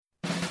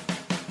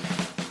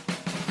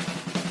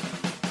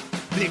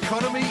The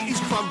economy is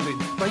crumbling.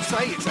 They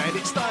say it's had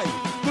its day.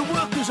 The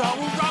workers are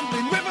all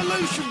rumbling.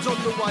 Revolution's on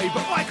the way,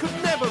 but I could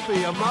never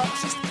be a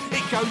Marxist.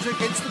 It goes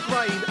against the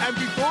grain. And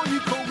before you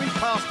call me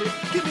past it,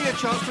 give me a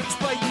chance to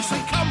explain. You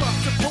see, come up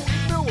to Port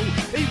Newell.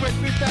 He went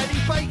with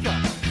Danny Baker,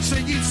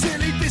 singing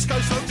silly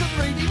disco songs and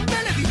reading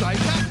Melody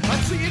Maker.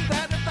 I'm singing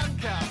down at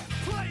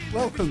Dunkirk.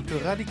 Welcome to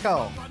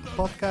Radicaal, a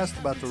podcast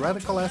about the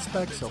radical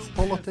aspects of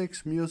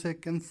politics,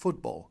 music and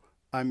football.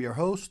 I'm your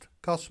host,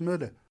 Cas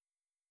Mudde.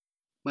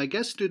 My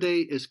guest today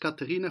is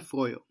Catherine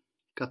Froyo.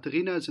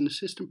 Catherine is an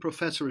assistant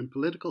professor in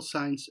political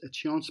science at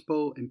Sciences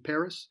Po in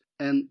Paris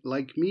and,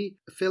 like me,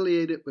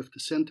 affiliated with the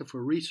Center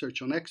for Research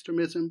on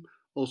Extremism,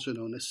 also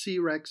known as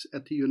CREX,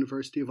 at the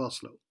University of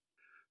Oslo.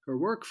 Her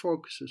work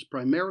focuses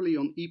primarily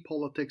on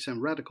e-politics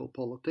and radical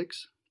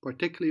politics,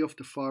 particularly of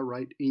the far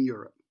right in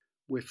Europe.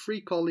 With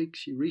 3 colleagues,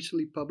 she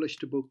recently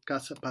published the book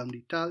Casa Pound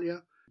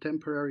Italia,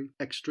 Contemporary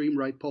Extreme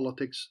Right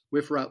Politics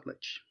with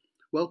Routledge.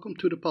 Welcome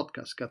to the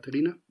podcast,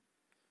 Catherine.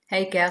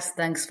 Hey Cas,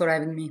 thanks for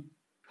having me.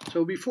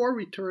 So before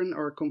we turn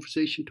our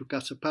conversation to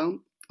Casa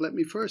Pound, let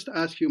me first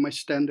ask you my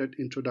standard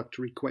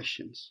introductory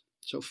questions.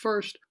 So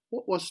first,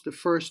 what was the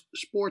first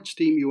sports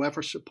team you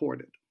ever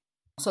supported?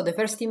 So the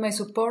first team I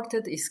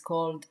supported is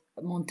called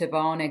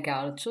Montepaone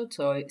Calcio.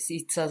 So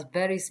it's a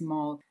very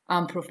small,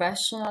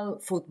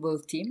 unprofessional football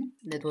team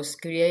that was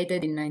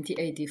created in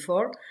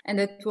 1984. And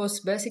it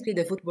was basically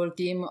the football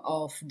team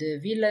of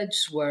the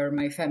village where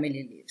my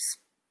family lives.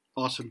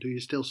 Awesome. Do you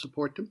still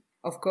support them?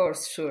 Of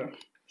course, sure.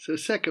 So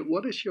second,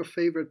 what is your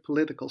favorite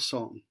political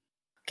song?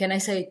 Can I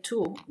say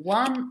 2?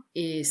 One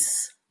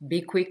is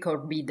Be Quick or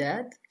Be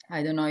Dead.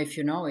 I don't know if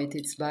you know it.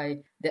 It's by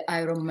the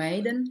Iron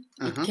Maiden.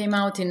 It came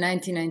out in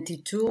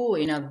 1992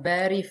 in a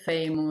very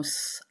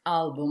famous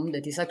album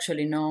that is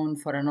actually known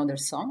for another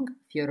song,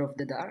 Fear of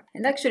the Dark.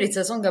 And actually it's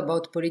a song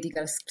about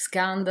political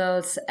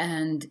scandals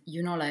and,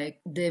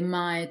 like the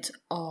might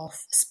of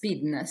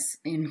speedness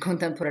in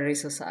contemporary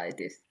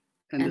societies.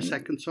 And the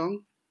second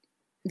song?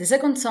 The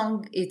second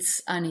song,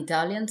 it's an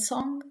Italian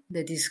song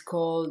that is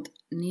called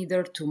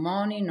Neither to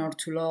Money, Nor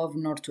to Love,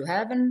 Nor to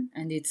Heaven,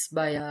 and it's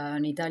by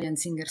an Italian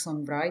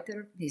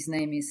singer-songwriter. His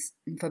name is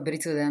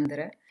Fabrizio De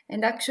André.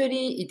 And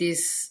actually,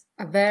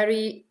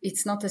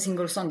 it's not a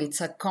single song, it's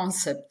a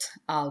concept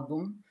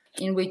album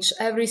in which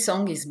every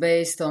song is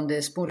based on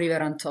the Spoon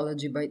River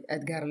Anthology by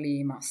Edgar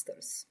Lee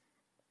Masters.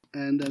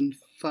 And then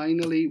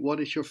finally,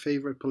 what is your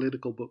favorite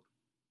political book?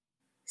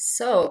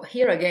 So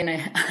here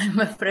again, I'm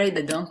afraid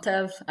I don't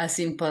have a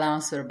simple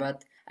answer,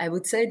 but I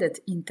would say that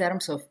in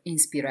terms of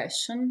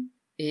inspiration,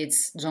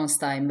 it's John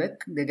Steinbeck,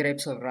 The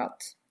Grapes of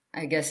Wrath.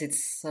 I guess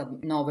it's a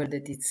novel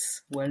that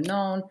it's well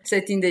known,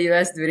 set in the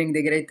US during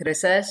the Great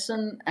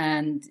Recession,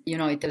 and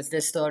it tells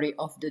the story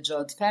of the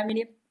Judd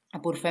family, a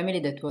poor family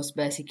that was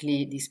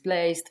basically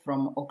displaced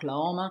from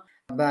Oklahoma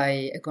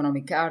by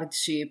economic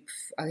hardship,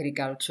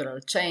 agricultural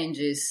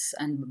changes,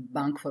 and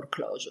bank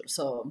foreclosure.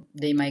 So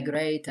they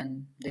migrate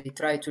and they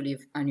try to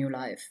live a new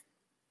life.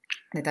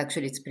 That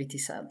actually it's pretty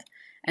sad.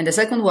 And the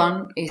second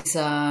one is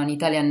an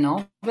Italian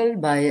novel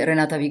by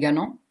Renata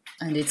Vigano,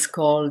 and it's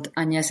called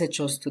Agnese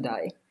Chose to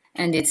Die.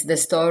 And it's the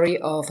story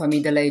of a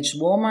middle-aged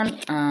woman,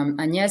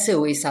 Agnese,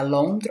 who is a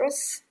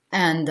laundress,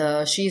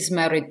 and she's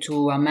married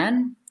to a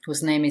man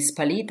whose name is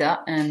Palita,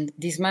 and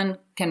this man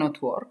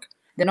cannot work.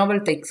 The novel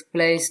takes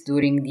place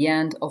during the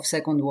end of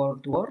Second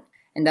World War,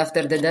 and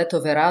after the death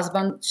of her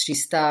husband, she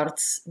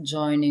starts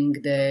joining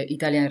the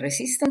Italian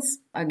resistance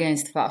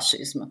against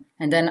fascism.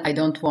 And then I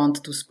don't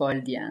want to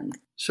spoil the end.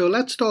 So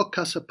let's talk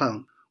Casa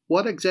Pound.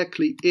 What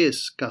exactly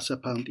is Casa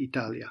Pound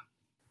Italia?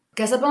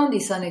 Casa Pound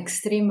is an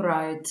extreme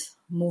right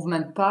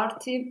movement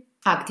party,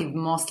 active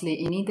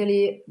mostly in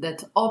Italy,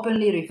 that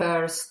openly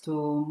refers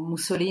to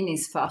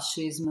Mussolini's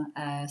fascism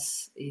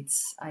as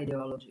its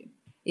ideology.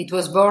 It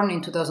was born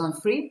in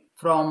 2003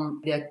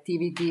 from the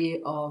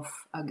activity of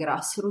a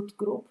grassroots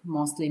group,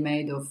 mostly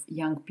made of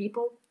young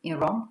people in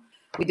Rome,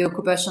 with the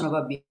occupation of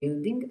a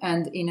building.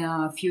 And in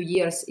a few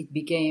years, it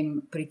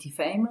became pretty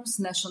famous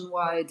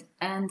nationwide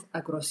and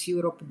across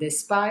Europe,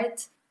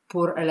 despite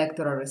poor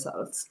electoral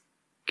results.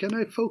 Can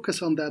I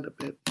focus on that a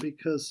bit?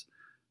 Because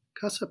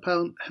Casa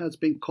Pound has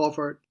been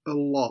covered a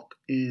lot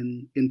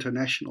in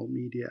international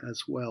media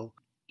as well.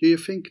 Do you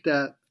think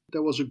that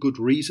there was a good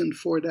reason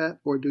for that?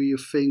 Or do you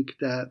think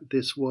that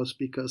this was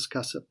because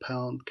Casa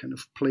Pound kind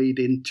of played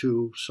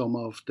into some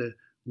of the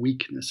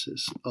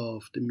weaknesses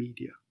of the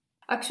media?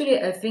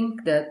 Actually, I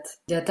think that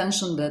the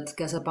attention that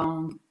Casa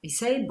Pound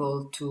is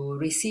able to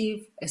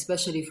receive,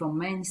 especially from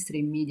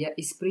mainstream media,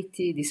 is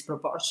pretty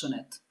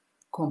disproportionate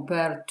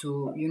compared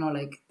to,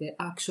 the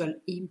actual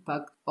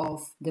impact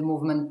of the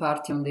movement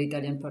party on the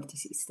Italian party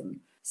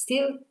system.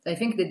 Still, I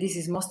think that this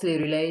is mostly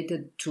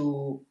related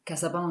to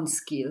Casa Pound's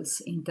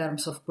skills in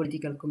terms of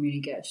political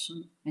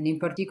communication, and in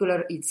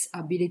particular its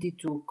ability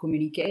to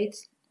communicate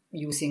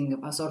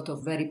using a sort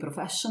of very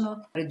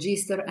professional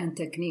register and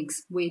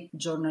techniques with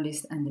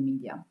journalists and the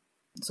media.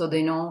 So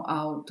they know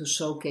how to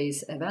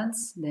showcase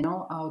events, they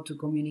know how to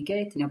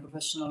communicate in a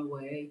professional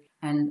way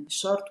and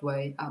short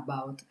way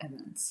about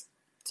events.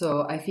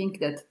 So I think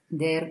that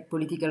their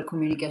political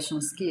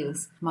communication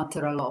skills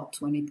matter a lot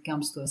when it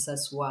comes to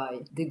assess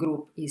why the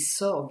group is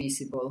so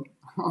visible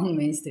on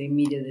mainstream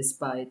media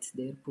despite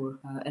their poor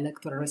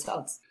electoral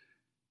results.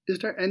 Is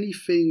there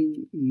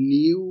anything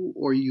new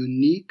or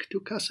unique to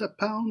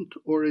CasaPound,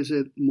 or is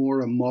it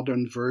more a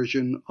modern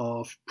version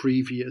of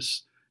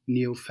previous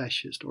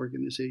neo-fascist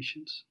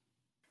organizations?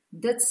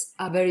 That's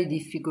a very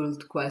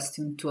difficult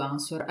question to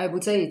answer. I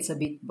would say it's a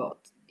bit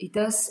both. It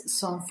has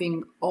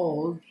something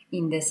old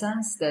in the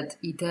sense that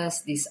it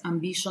has this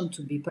ambition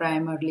to be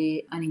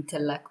primarily an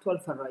intellectual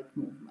far-right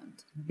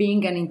movement.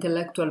 Being an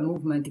intellectual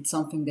movement, it's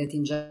something that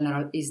in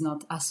general is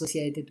not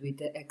associated with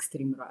the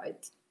extreme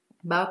right.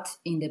 But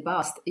in the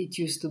past, it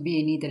used to be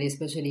in Italy,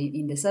 especially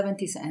in the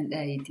 70s and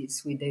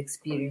 80s, with the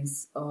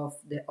experience of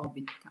the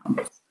Orbit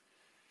camps.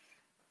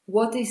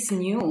 What is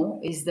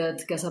new is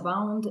that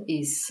CasaPound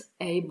is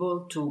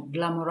able to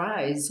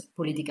glamorize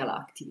political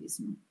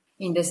activism,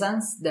 in the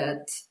sense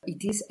that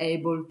it is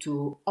able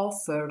to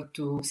offer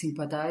to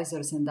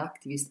sympathizers and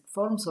activists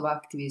forms of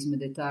activism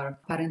that are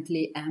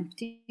apparently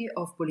empty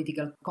of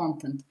political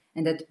content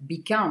and that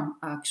become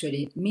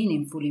actually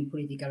meaningful in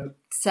political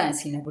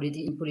sense, in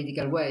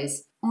political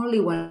ways, only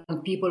when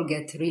people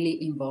get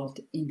really involved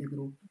in the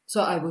group.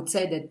 So I would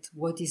say that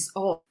what is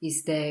old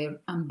is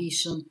their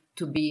ambition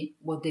to be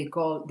what they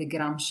call the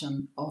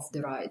Gramscian of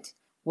the right.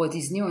 What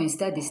is new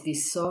instead is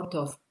this sort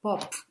of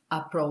pop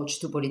approach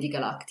to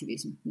political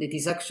activism that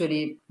is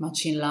actually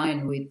much in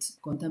line with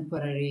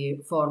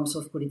contemporary forms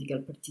of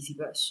political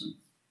participation.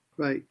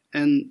 Right,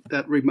 and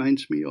that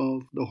reminds me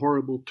of the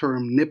horrible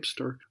term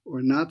nipster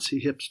or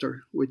Nazi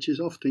hipster, which is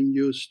often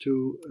used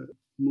to a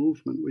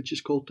movement which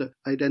is called the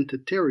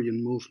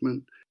identitarian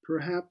movement.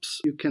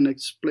 Perhaps you can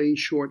explain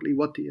shortly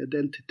what the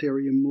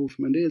identitarian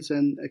movement is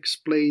and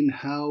explain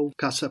how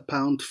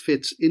CasaPound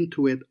fits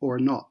into it or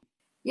not.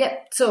 Yeah,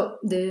 so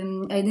the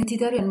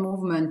identitarian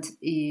movement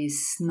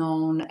is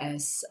known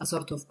as a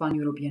sort of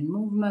pan-European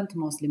movement,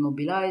 mostly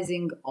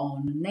mobilizing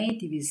on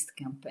nativist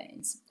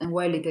campaigns. And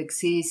while it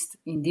exists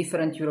in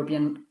different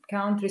European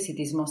countries, it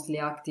is mostly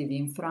active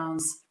in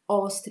France,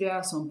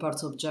 Austria, some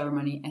parts of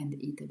Germany and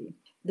Italy.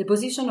 The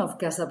position of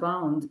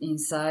CasaPound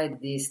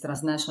inside this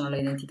transnational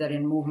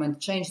identitarian movement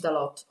changed a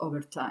lot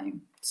over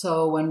time.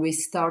 So when we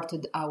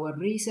started our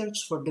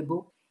research for the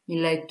book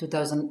in late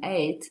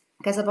 2008,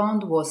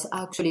 CasaPound was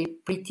actually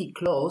pretty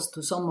close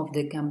to some of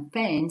the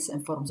campaigns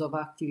and forms of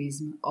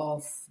activism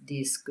of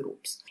these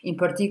groups. In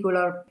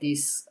particular,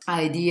 this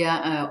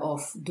idea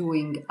of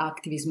doing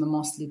activism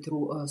mostly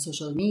through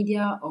social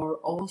media, or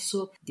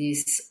also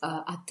this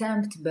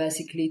attempt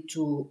basically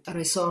to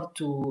resort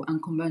to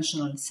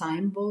unconventional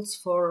symbols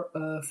for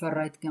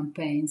far-right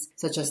campaigns,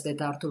 such as the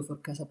turtle for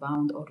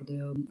CasaPound or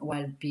the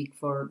wild pig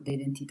for the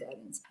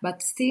identitarians.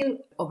 But still,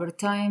 over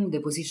time,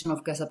 the position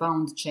of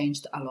CasaPound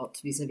changed a lot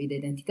vis-à-vis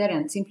the identitarians,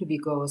 simply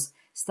because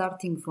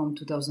starting from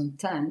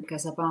 2010,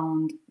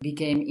 CasaPound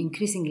became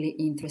increasingly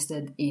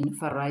interested in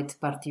far-right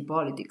party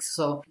politics,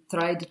 so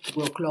tried to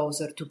go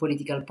closer to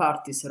political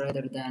parties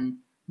rather than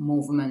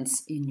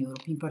movements in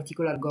Europe, in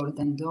particular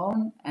Golden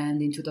Dawn, and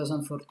in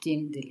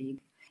 2014 the League.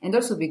 And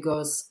also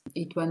because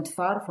it went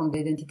far from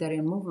the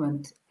identitarian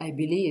movement, I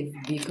believe,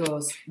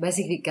 because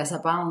basically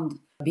CasaPound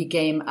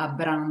became a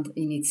brand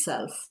in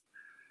itself.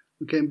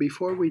 Okay, and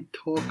before we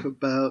talk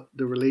about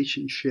the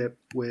relationship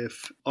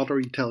with other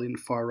Italian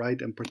far-right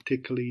and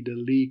particularly the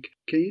League,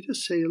 can you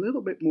just say a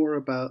little bit more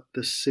about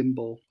the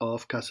symbol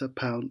of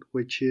CasaPound,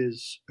 which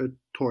is a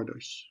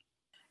tortoise?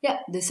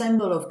 Yeah, the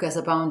symbol of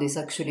CasaPound is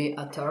actually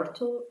a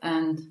turtle,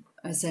 and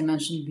as I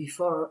mentioned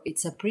before,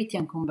 it's a pretty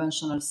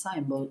unconventional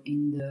symbol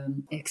in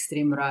the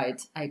extreme right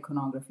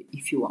iconography,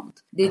 if you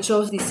want. They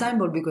chose this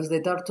symbol because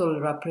the turtle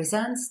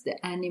represents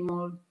the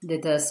animal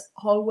that has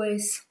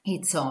always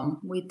its own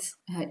with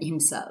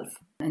himself.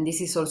 And this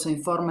is also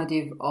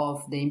informative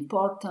of the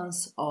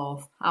importance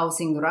of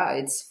housing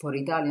rights for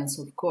Italians,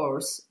 of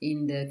course,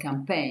 in the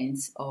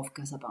campaigns of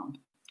CasaPound,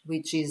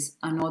 which is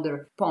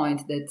another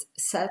point that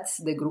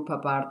sets the group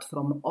apart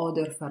from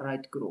other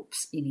far-right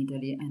groups in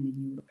Italy and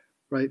in Europe.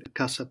 Right,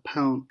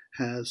 CasaPound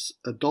has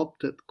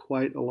adopted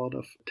quite a lot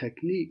of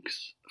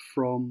techniques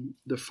from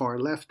the far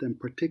left and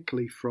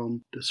particularly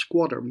from the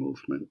squatter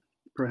movement.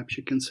 Perhaps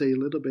you can say a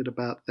little bit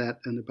about that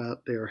and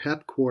about their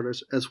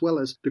headquarters as well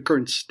as the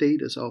current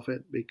status of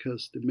it,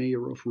 because the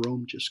mayor of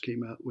Rome just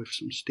came out with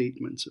some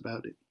statements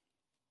about it.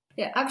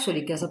 Yeah,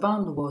 actually,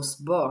 CasaPound was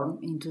born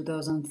in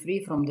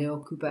 2003 from the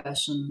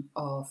occupation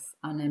of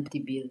an empty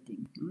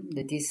building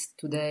that is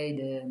today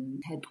the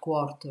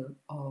headquarters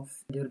of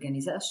the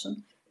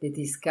organization, that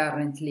is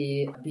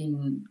currently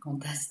being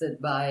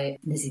contested by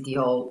the City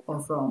Hall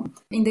of Rome.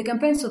 In the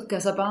campaigns of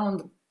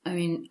CasaPound,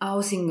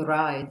 housing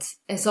rights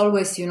is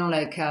always,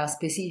 like a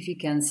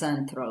specific and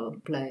central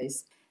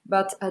place.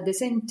 But at the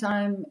same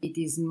time, it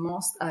is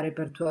most a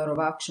repertoire of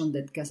action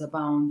that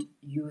CasaPound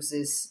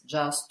uses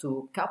just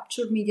to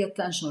capture media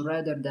attention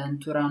rather than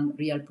to run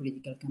real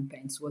political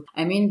campaigns.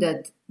 I mean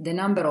that the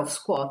number of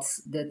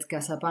squats that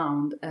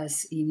CasaPound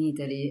has in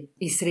Italy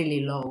is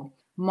really low.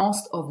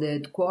 most of the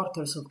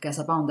headquarters of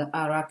CasaPound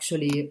are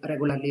actually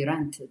regularly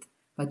rented.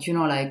 But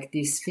like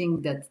this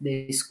thing that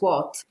the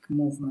squat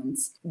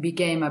movements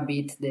became a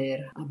bit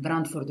their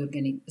brand for the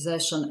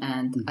organization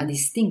and a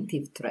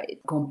distinctive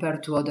trait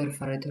compared to other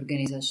far-right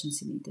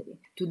organizations in Italy.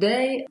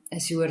 Today,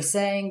 as you were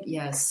saying,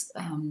 yes,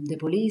 the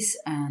police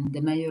and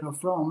the mayor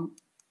of Rome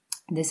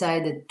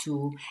decided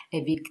to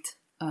evict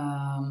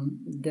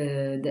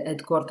the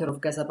headquarters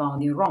of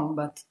CasaPound in Rome,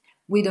 but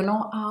we don't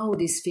know how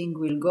this thing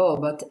will go,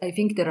 but I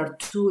think there are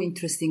two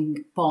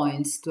interesting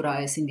points to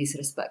raise in this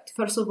respect.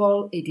 First of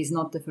all, it is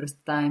not the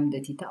first time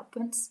that it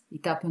happens.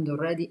 It happened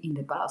already in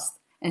the past,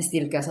 and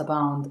still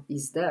CasaPound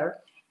is there.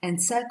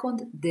 And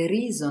second,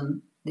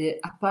 the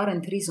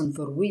apparent reason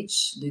for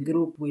which the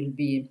group will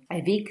be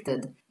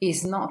evicted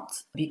is not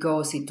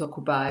because it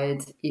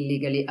occupied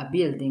illegally a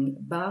building,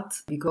 but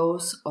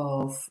because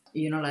of,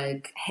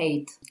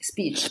 hate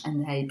speech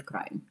and hate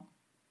crime.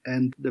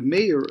 And the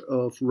mayor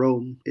of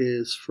Rome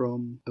is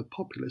from a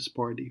populist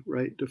party,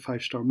 right? The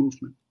Five Star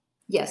Movement.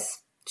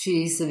 Yes,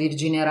 she is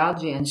Virginia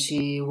Raggi, and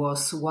she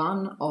was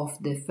one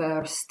of the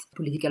first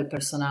political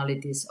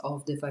personalities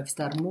of the Five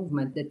Star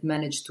Movement that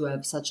managed to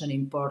have such an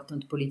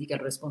important political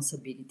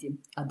responsibility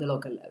at the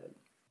local level.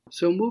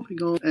 So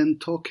moving on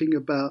and talking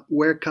about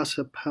where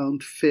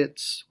CasaPound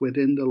fits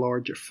within the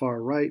larger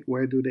far right,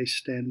 where do they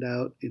stand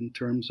out in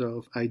terms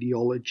of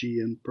ideology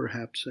and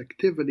perhaps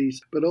activities,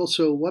 but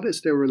also what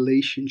is their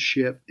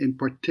relationship in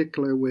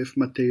particular with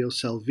Matteo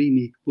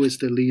Salvini, who is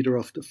the leader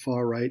of the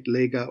far right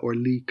Lega or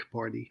League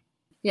party?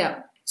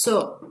 Yeah,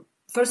 so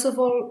first of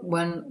all,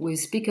 when we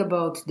speak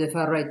about the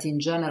far right in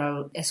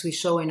general, as we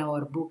show in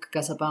our book,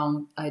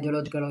 CasaPound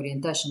ideological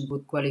orientation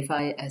would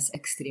qualify as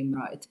extreme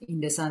right, in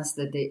the sense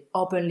that they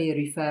openly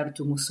refer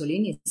to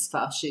Mussolini's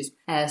fascism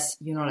as,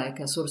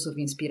 a source of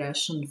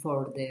inspiration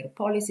for their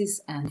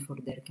policies and for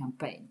their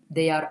campaign.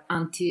 They are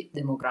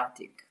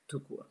anti-democratic, to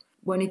quote.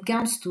 When it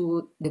comes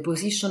to the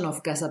position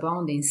of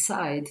CasaPound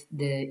inside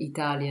the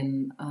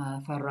Italian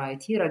far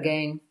right, here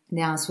again,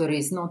 the answer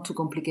is not too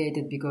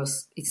complicated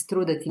because it's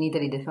true that in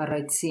Italy the far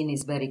right scene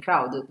is very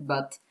crowded,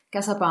 but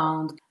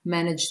CasaPound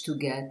managed to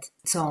get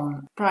its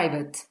own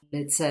private,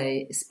 let's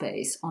say,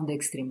 space on the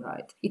extreme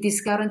right. It is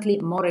currently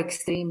more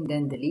extreme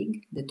than the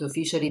League, that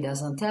officially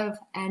doesn't have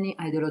any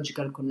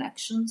ideological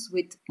connections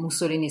with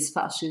Mussolini's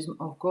fascism,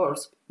 of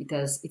course. It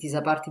is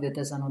a party that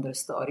has another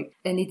story.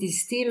 And it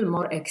is still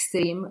more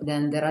extreme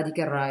than the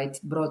radical right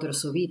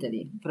Brothers of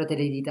Italy,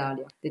 Fratelli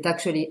d'Italia, that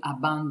actually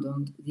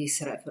abandoned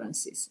these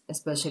references,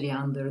 especially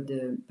under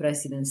the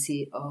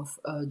presidency of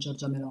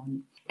Giorgia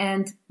Meloni.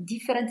 And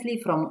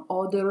differently from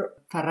other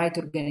far-right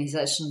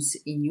organizations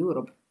in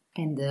Europe,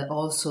 and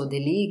also the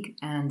League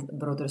and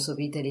Brothers of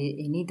Italy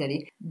in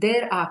Italy,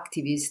 their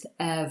activists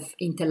have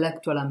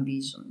intellectual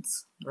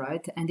ambitions,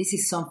 right? And this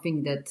is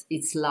something that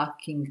is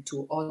lacking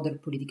to other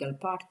political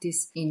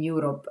parties in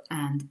Europe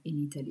and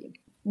in Italy.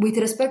 With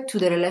respect to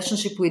the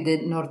relationship with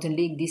the Northern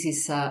League, this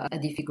is a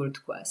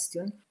difficult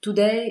question.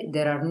 Today,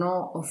 there are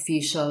no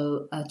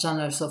official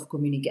channels of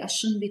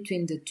communication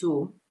between the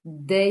two.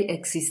 They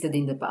existed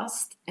in the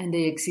past, and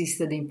they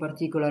existed in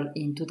particular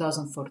in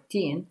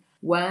 2014,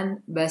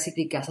 when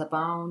basically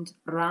CasaPound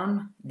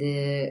ran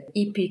the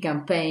EP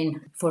campaign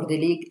for the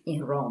League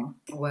in Rome,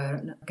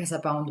 where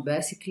CasaPound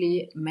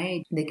basically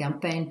made the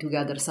campaign to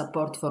gather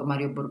support for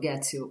Mario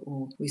Borghezio,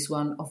 who is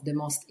one of the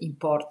most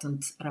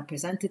important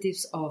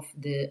representatives of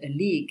the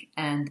League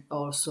and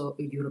also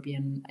a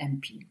European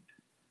MP.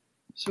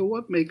 So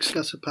what makes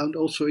CasaPound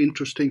also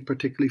interesting,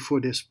 particularly for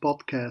this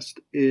podcast,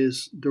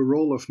 is the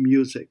role of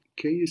music.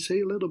 Can you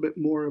say a little bit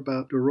more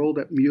about the role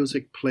that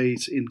music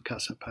plays in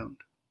CasaPound?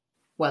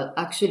 Well,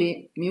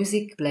 actually,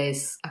 music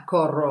plays a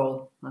core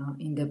role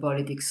in the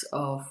politics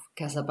of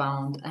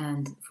CasaPound,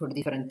 and for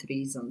different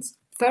reasons.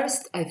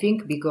 First, I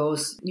think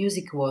because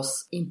music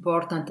was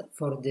important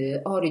for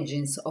the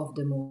origins of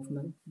the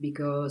movement,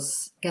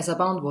 because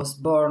CasaPound was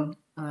born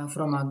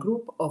from a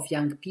group of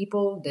young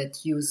people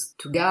that used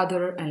to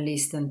gather and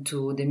listen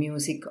to the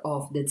music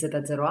of the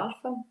Z0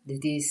 Alpha,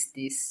 that is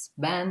this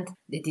band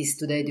that is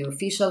today the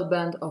official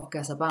band of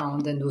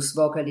CasaPound and whose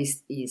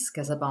vocalist is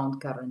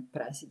CasaPound current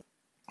president.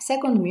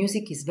 Second,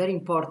 music is very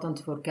important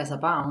for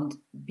CasaPound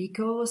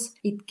because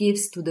it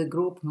gives to the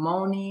group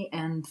money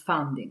and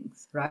funding,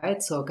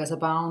 right? So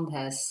CasaPound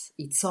has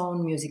its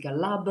own musical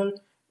label,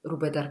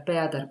 Rube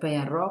Tarpea,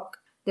 Tarpeian Rock,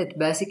 that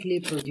basically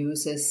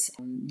produces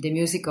the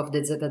music of the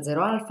Z0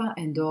 Alpha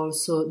and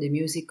also the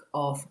music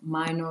of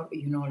minor,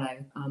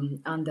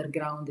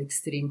 underground,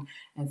 extreme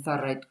and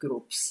far-right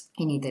groups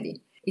in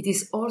Italy. It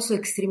is also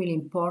extremely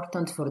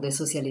important for the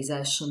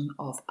socialization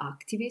of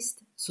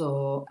activists.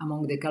 So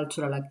among the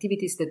cultural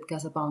activities that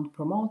CasaPound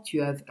promote,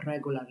 you have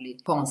regularly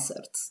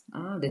concerts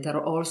that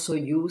are also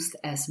used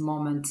as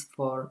moments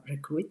for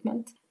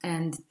recruitment.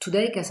 And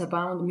today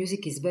CasaPound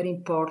music is very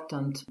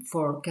important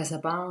for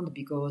CasaPound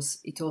because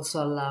it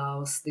also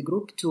allows the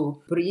group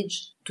to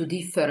bridge to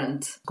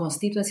different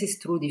constituencies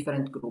through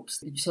different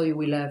groups. So you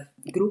will have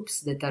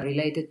groups that are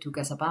related to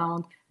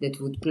CasaPound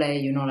that would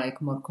play,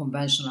 more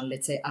conventional,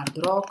 let's say, hard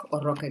rock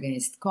or rock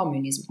against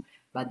communism.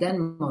 But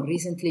then more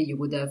recently, you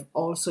would have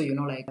also,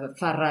 like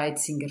far-right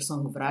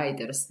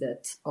singer-songwriters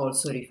that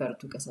also refer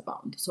to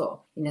CasaPound.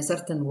 So in a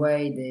certain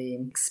way, they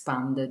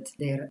expanded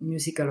their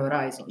musical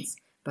horizons,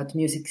 but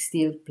music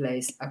still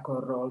plays a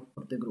core role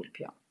for the group,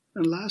 yeah.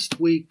 And last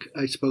week,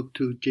 I spoke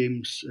to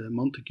James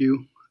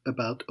Montague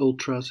about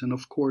ultras, and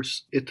of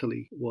course,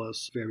 Italy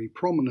was very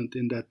prominent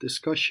in that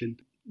discussion.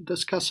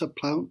 Does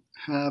CasaPound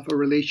have a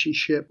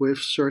relationship with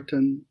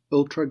certain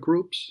ultra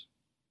groups?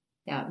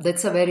 Yeah,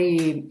 that's a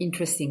very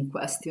interesting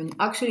question.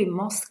 Actually,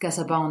 most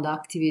CasaPound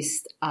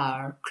activists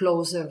are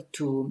closer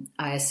to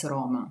AS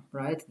Roma,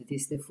 right? That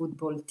is the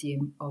football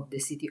team of the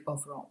city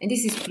of Rome. And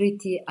this is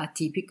pretty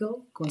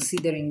atypical,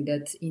 considering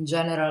that in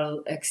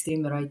general,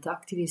 extreme right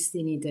activists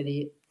in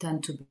Italy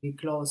tend to be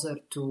closer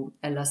to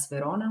Hellas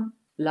Verona,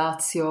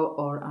 Lazio,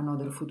 or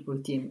another football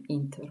team,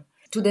 Inter.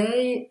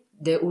 Today,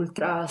 the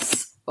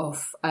ultras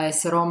of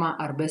AS Roma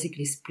are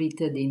basically split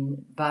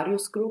in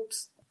various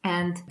groups.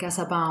 And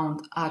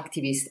CasaPound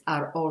activists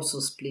are also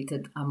split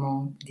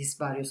among these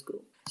various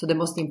groups. So the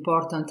most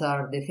important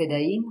are the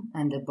Fedain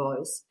and the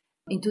Boys.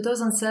 In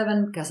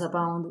 2007,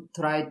 CasaPound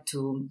tried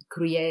to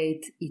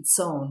create its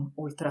own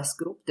ultras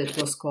group that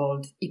was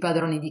called I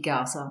Padroni di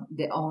Casa,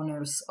 the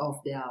owners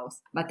of the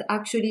house. But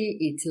actually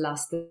it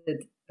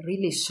lasted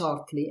really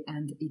shortly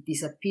and it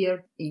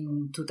disappeared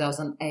in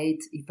 2008,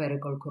 if I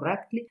recall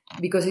correctly,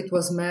 because it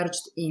was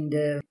merged in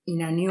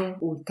a new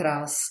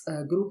ultras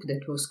group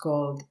that was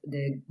called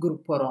the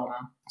Gruppo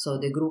Roma, so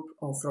the Group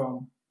of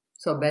Rome.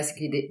 So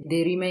basically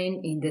they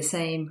remain in the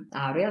same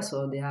area,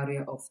 so the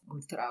area of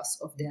ultras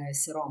of the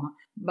AS Roma,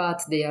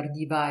 but they are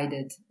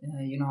divided,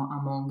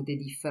 among the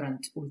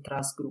different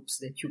ultras groups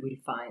that you will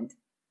find.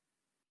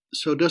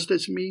 So does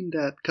this mean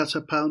that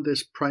CasaPound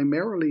is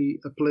primarily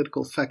a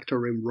political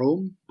factor in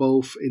Rome,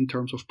 both in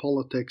terms of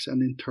politics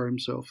and in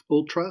terms of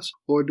ultras,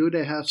 or do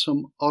they have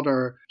some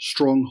other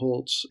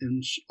strongholds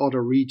in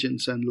other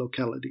regions and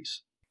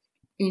localities?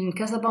 In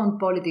CasaPound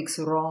politics,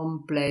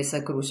 Rome plays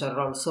a crucial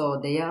role, so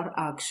they are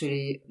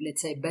actually,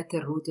 let's say,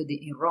 better rooted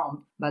in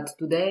Rome. But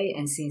today,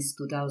 and since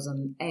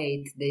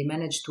 2008, they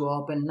managed to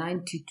open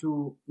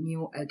 92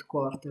 new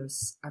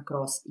headquarters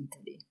across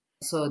Italy.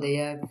 So they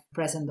have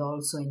present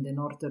also in the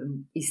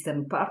northern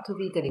eastern part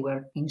of Italy,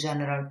 where in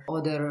general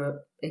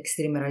other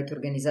extreme right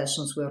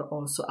organizations were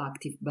also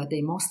active, but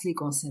they mostly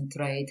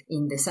concentrate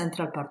in the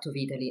central part of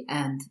Italy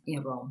and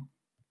in Rome.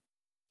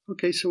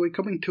 Okay, so we're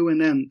coming to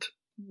an end.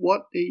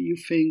 What do you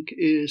think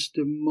is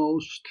the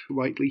most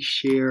widely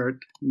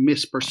shared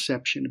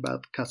misperception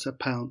about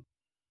CasaPound?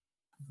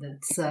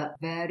 That's a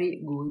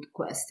very good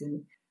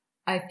question.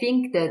 I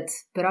think that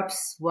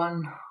perhaps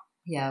one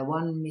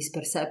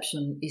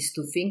misperception is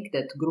to think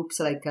that groups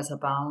like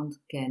CasaPound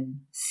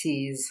can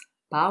seize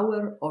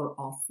power or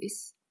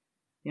office.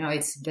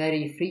 It's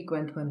very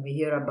frequent when we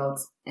hear about,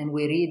 and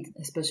we read,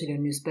 especially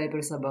in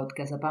newspapers about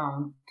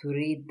CasaPound, to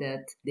read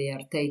that they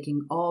are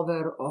taking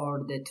over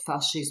or that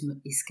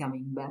fascism is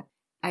coming back.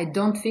 I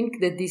don't think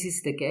that this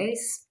is the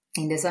case,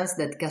 in the sense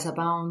that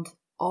CasaPound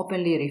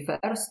openly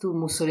refers to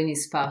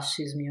Mussolini's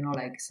fascism,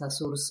 like as a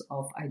source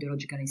of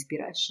ideological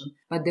inspiration.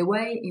 But the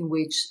way in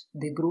which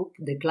the group,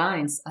 the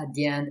clients at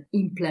the end,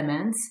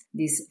 implements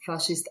this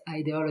fascist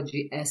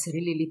ideology has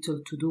really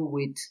little to do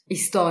with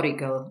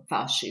historical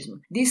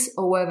fascism. This,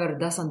 however,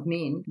 doesn't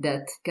mean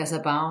that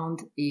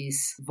CasaPound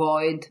is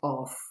void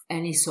of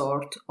any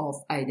sort of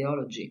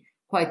ideology.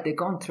 Quite the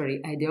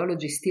contrary,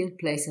 ideology still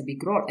plays a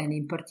big role, and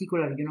in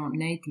particular,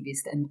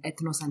 nativist and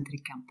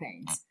ethnocentric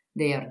campaigns.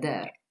 They are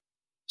there.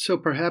 So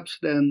perhaps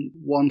then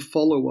one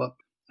follow-up.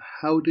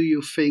 How do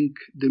you think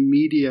the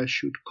media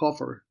should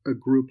cover a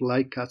group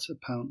like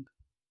CasaPound?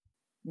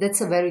 That's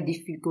a very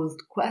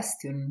difficult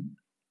question.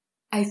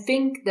 I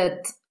think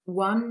that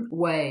one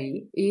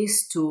way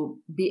is to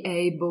be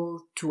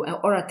able to,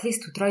 or at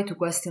least to try to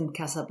question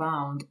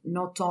CasaPound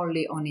not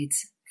only on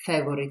its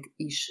favorite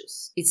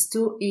issues. It's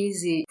too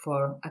easy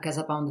for a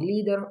CasaPound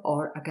leader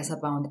or a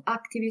CasaPound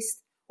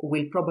activist, who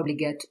will probably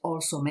get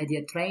also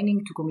media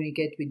training to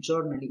communicate with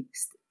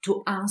journalists,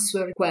 to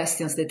answer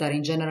questions that are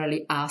in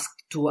generally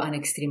asked to an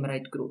extreme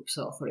right group.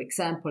 So, for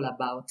example,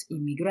 about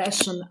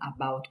immigration,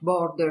 about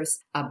borders,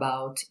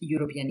 about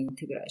European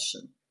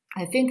integration.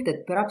 I think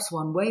that perhaps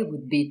one way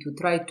would be to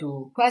try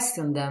to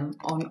question them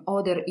on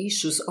other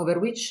issues over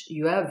which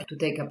you have to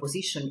take a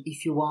position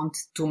if you want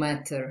to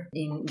matter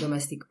in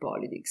domestic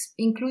politics,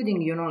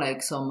 including,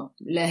 like some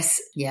less,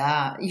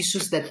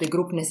 issues that the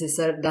group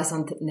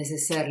doesn't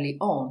necessarily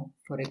own.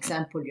 For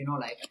example,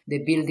 like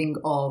the building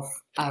of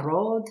a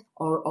road,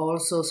 or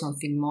also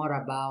something more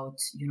about,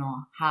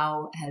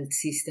 how health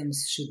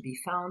systems should be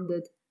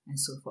founded and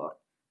so forth.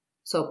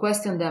 So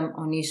question them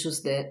on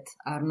issues that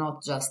are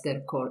not just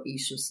their core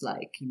issues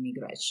like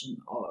immigration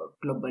or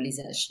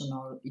globalization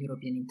or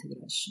European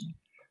integration.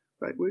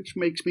 Right, which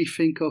makes me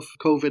think of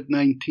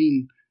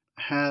COVID-19.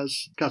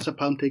 Has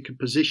CasaPound taken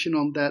a position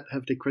on that?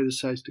 Have they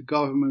criticized the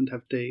government?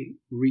 Have they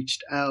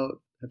reached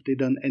out? Have they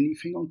done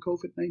anything on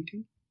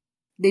COVID-19?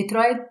 They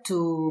tried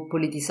to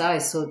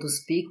politicize, so to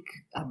speak,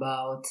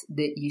 about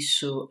the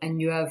issue.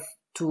 And you have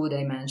two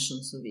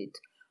dimensions of it.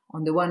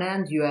 On the one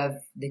hand, you have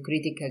the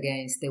critic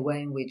against the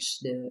way in which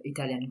the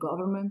Italian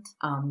government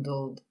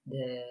handled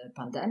the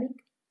pandemic.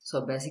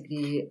 So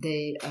basically,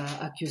 they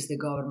accuse the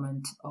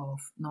government of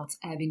not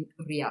having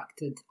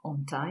reacted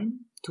on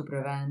time to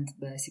prevent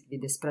basically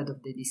the spread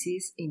of the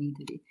disease in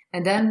Italy.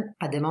 And then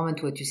at the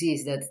moment, what you see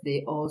is that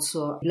they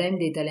also blame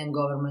the Italian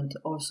government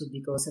also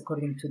because,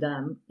 according to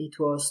them, it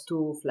was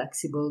too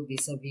flexible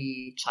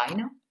vis-a-vis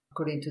China.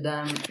 According to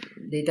them,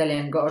 the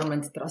Italian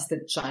government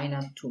trusted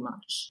China too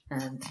much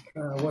and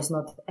was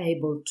not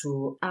able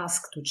to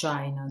ask to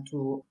China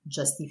to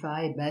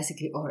justify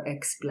basically or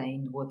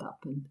explain what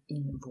happened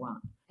in Wuhan.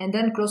 And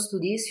then close to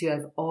this, you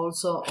have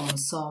also on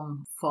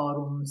some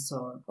forums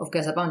of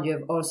CasaPound, you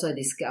have also a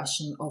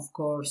discussion, of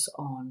course,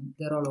 on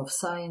the role of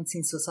science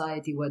in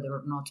society, whether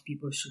or not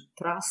people should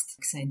trust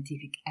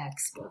scientific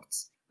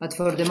experts. But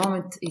for the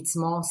moment, it's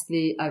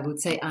mostly, I would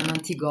say, an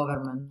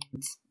anti-government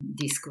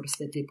discourse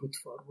that they put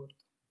forward.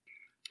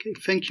 Okay,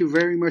 thank you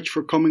very much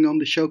for coming on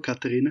the show,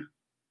 Caterina.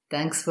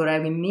 Thanks for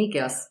having me,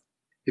 Cas.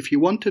 If you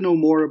want to know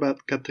more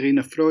about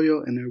Caterina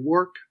Froio and her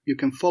work, you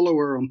can follow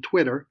her on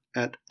Twitter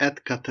at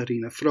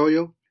Caterina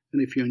Froio.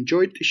 And if you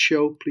enjoyed the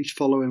show, please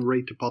follow and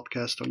rate the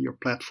podcast on your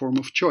platform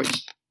of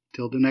choice.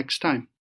 Till the next time.